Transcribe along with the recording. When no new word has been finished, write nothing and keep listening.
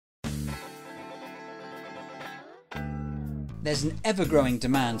There's an ever-growing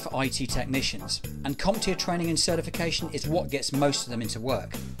demand for IT technicians, and CompTIA training and certification is what gets most of them into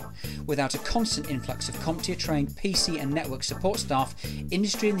work. Without a constant influx of CompTIA trained PC and network support staff,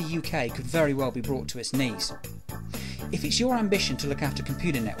 industry in the UK could very well be brought to its knees. If it's your ambition to look after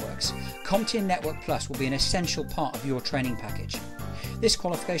computer networks, CompTIA Network Plus will be an essential part of your training package. This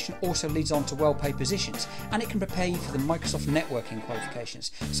qualification also leads on to well-paid positions, and it can prepare you for the Microsoft networking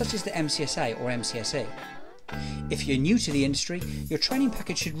qualifications, such as the MCSA or MCSE. If you're new to the industry, your training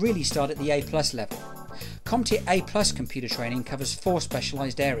package should really start at the A+ level. CompTIA A+ computer training covers 4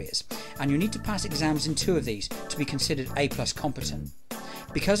 specialised areas, and you need to pass exams in 2 of these to be considered A+ competent.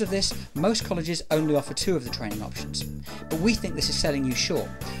 Because of this, most colleges only offer 2 of the training options. But we think this is selling you short.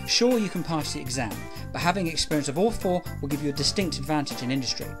 Sure, you can pass the exam, but having experience of all 4 will give you a distinct advantage in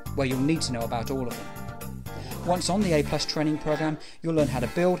industry, where you'll need to know about all of them. Once on the A+ training programme, you'll learn how to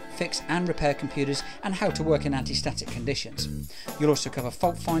build, fix and repair computers and how to work in anti-static conditions. You'll also cover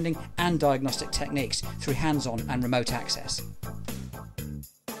fault finding and diagnostic techniques through hands-on and remote access.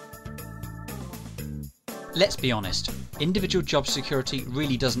 Let's be honest, individual job security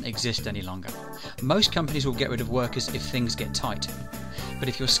really doesn't exist any longer. Most companies will get rid of workers if things get tight. But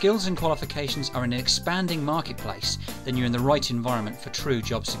if your skills and qualifications are in an expanding marketplace, then you're in the right environment for true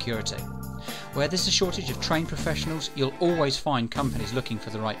job security. Where there's a shortage of trained professionals, you'll always find companies looking for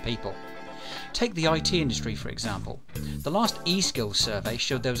the right people. Take the IT industry for example. The last eSkills survey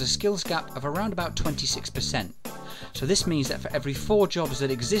showed there was a skills gap of around about 26%. So this means that for every 4 jobs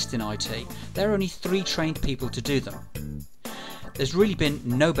that exist in IT, there are only 3 trained people to do them. There's really been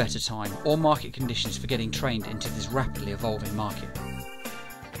no better time or market conditions for getting trained into this rapidly evolving market.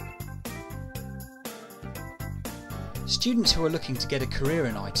 Students who are looking to get a career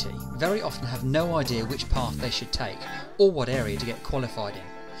in IT very often have no idea which path they should take or what area to get qualified in.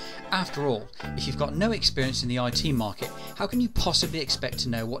 After all, if you've got no experience in the IT market, how can you possibly expect to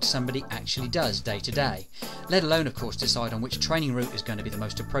know what somebody actually does day to day, let alone of course decide on which training route is going to be the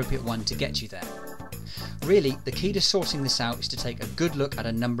most appropriate one to get you there. Really, the key to sorting this out is to take a good look at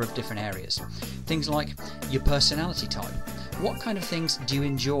a number of different areas. Things like your personality type. What kind of things do you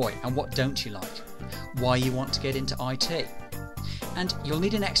enjoy and what don't you like? Why you want to get into IT. And you'll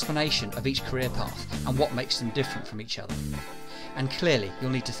need an explanation of each career path and what makes them different from each other. And clearly,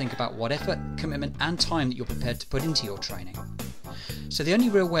 you'll need to think about what effort, commitment and time that you're prepared to put into your training. So the only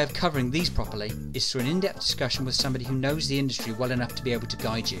real way of covering these properly is through an in-depth discussion with somebody who knows the industry well enough to be able to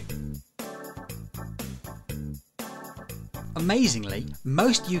guide you. Amazingly,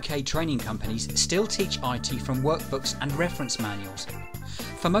 most UK training companies still teach IT from workbooks and reference manuals.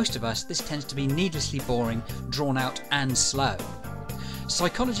 For most of us, this tends to be needlessly boring, drawn out and slow.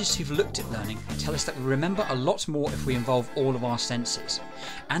 Psychologists who've looked at learning tell us that we remember a lot more if we involve all of our senses,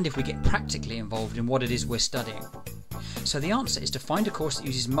 and if we get practically involved in what it is we're studying. So the answer is to find a course that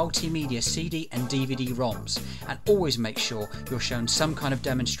uses multimedia CD and DVD ROMs, and always make sure you're shown some kind of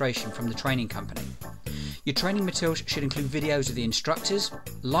demonstration from the training company. Your training materials should include videos of the instructors,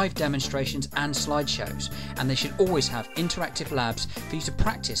 live demonstrations and slideshows, and they should always have interactive labs for you to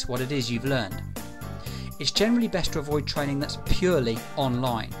practice what it is you've learned. It's generally best to avoid training that's purely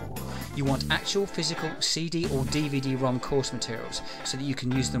online. You want actual physical CD or DVD-ROM course materials so that you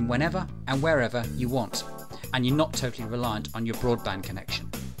can use them whenever and wherever you want, and you're not totally reliant on your broadband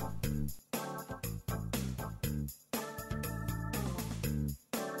connection.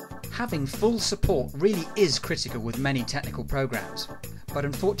 Having full support really is critical with many technical programs, but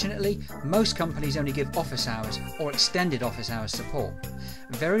unfortunately most companies only give office hours or extended office hours support.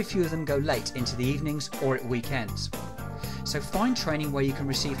 Very few of them go late into the evenings or at weekends. So find training where you can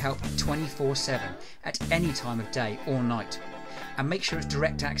receive help 24/7 at any time of day or night. And make sure it's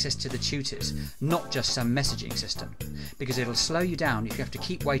direct access to the tutors, not just some messaging system, because it'll slow you down if you have to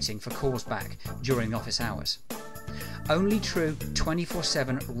keep waiting for calls back during office hours. Only true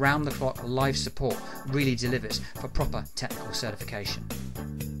 24/7 round-the-clock live support really delivers for proper technical certification.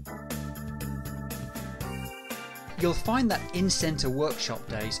 You'll find that in-centre workshop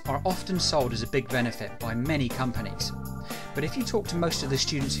days are often sold as a big benefit by many companies. But if you talk to most of the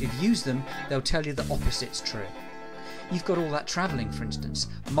students who've used them, they'll tell you the opposite's true. You've got all that travelling, for instance,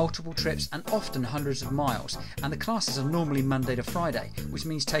 multiple trips and often hundreds of miles, and the classes are normally Monday to Friday, which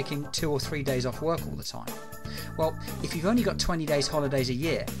means taking 2 or 3 days off work all the time. Well, if you've only got 20 days holidays a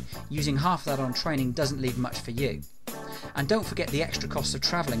year, using half that on training doesn't leave much for you. And don't forget the extra costs of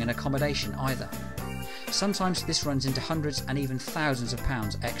travelling and accommodation either. Sometimes this runs into hundreds and even thousands of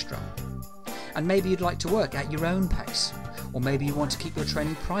pounds extra. And maybe you'd like to work at your own pace, or maybe you want to keep your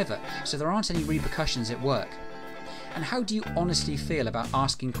training private so there aren't any repercussions at work. And how do you honestly feel about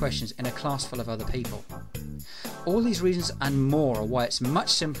asking questions in a class full of other people? All these reasons and more are why it's much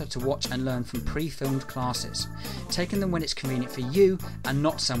simpler to watch and learn from pre-filmed classes, taking them when it's convenient for you and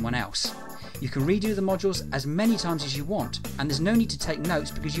not someone else. You can redo the modules as many times as you want, and there's no need to take notes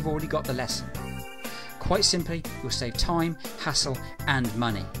because you've already got the lesson. Quite simply, you'll save time, hassle and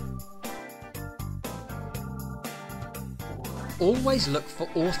money. Always look for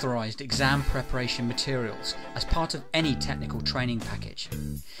authorised exam preparation materials as part of any technical training package.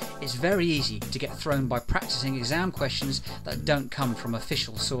 It's very easy to get thrown by practicing exam questions that don't come from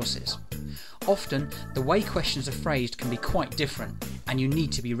official sources. Often, the way questions are phrased can be quite different, and you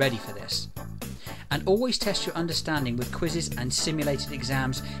need to be ready for this. And always test your understanding with quizzes and simulated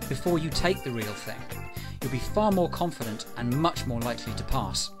exams before you take the real thing. You'll be far more confident and much more likely to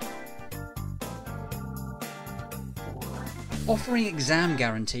pass. Offering exam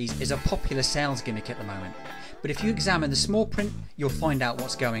guarantees is a popular sales gimmick at the moment, but if you examine the small print, you'll find out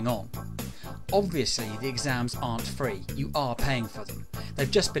what's going on. Obviously, the exams aren't free, you are paying for them. They've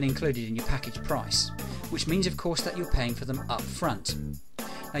just been included in your package price, which means of course that you're paying for them up front.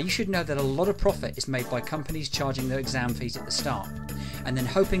 Now you should know that a lot of profit is made by companies charging their exam fees at the start, and then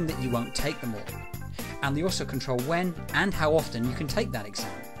hoping that you won't take them all. And they also control when and how often you can take that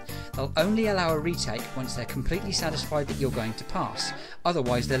exam. They'll only allow a retake once they're completely satisfied that you're going to pass,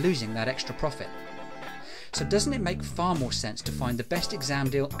 otherwise they're losing that extra profit. So doesn't it make far more sense to find the best exam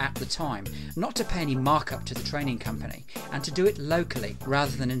deal at the time, not to pay any markup to the training company, and to do it locally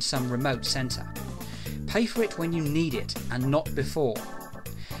rather than in some remote centre? Pay for it when you need it and not before.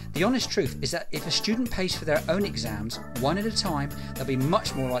 The honest truth is that if a student pays for their own exams one at a time, they'll be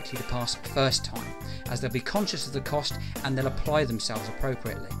much more likely to pass first time, as they'll be conscious of the cost and they'll apply themselves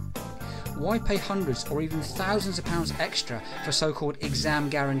appropriately. Why pay hundreds or even thousands of pounds extra for so-called exam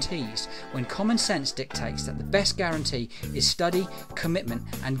guarantees when common sense dictates that the best guarantee is study, commitment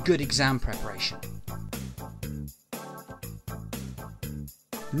and good exam preparation?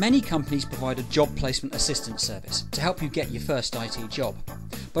 Many companies provide a job placement assistance service to help you get your first IT job.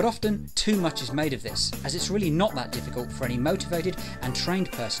 But often too much is made of this, as it's really not that difficult for any motivated and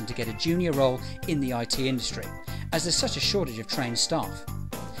trained person to get a junior role in the IT industry, as there's such a shortage of trained staff.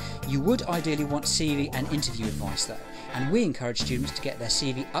 You would ideally want CV and interview advice though, and we encourage students to get their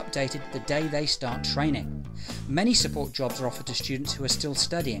CV updated the day they start training. Many support jobs are offered to students who are still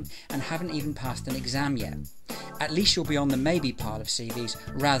studying and haven't even passed an exam yet. At least you'll be on the maybe pile of CVs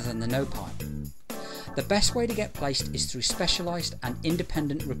rather than the no pile. The best way to get placed is through specialised and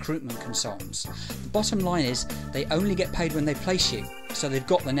independent recruitment consultants. The bottom line is they only get paid when they place you, so they've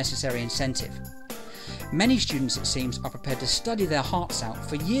got the necessary incentive. Many students, it seems, are prepared to study their hearts out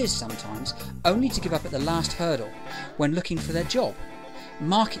for years sometimes, only to give up at the last hurdle when looking for their job.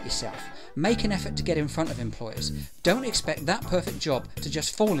 Market yourself, make an effort to get in front of employers. Don't expect that perfect job to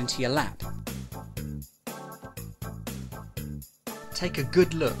just fall into your lap. Take a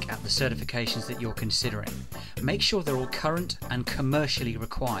good look at the certifications that you're considering. Make sure they're all current and commercially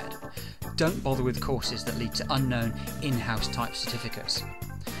required. Don't bother with courses that lead to unknown in-house type certificates.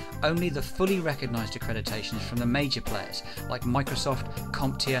 Only the fully recognised accreditations from the major players like Microsoft,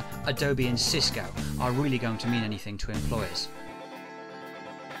 CompTIA, Adobe and Cisco are really going to mean anything to employers.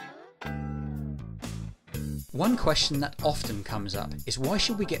 One question that often comes up is why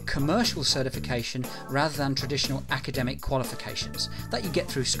should we get commercial certification rather than traditional academic qualifications that you get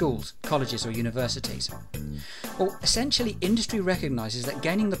through schools, colleges or universities? Well, essentially industry recognises that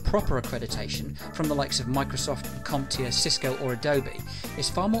gaining the proper accreditation from the likes of Microsoft, CompTIA, Cisco or Adobe is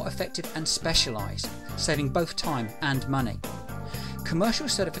far more effective and specialised, saving both time and money. Commercial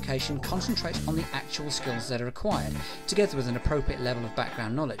certification concentrates on the actual skills that are required, together with an appropriate level of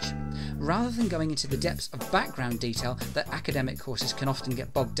background knowledge, rather than going into the depths of background detail that academic courses can often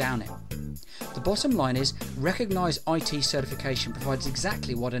get bogged down in. The bottom line is, recognised IT certification provides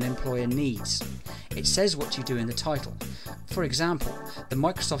exactly what an employer needs. It says what you do in the title. For example, the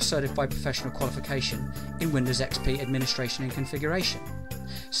Microsoft Certified Professional Qualification in Windows XP Administration and Configuration.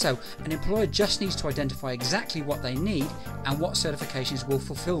 So, an employer just needs to identify exactly what they need and what certifications will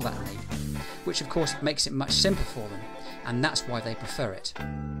fulfil that need, which of course makes it much simpler for them, and that's why they prefer it.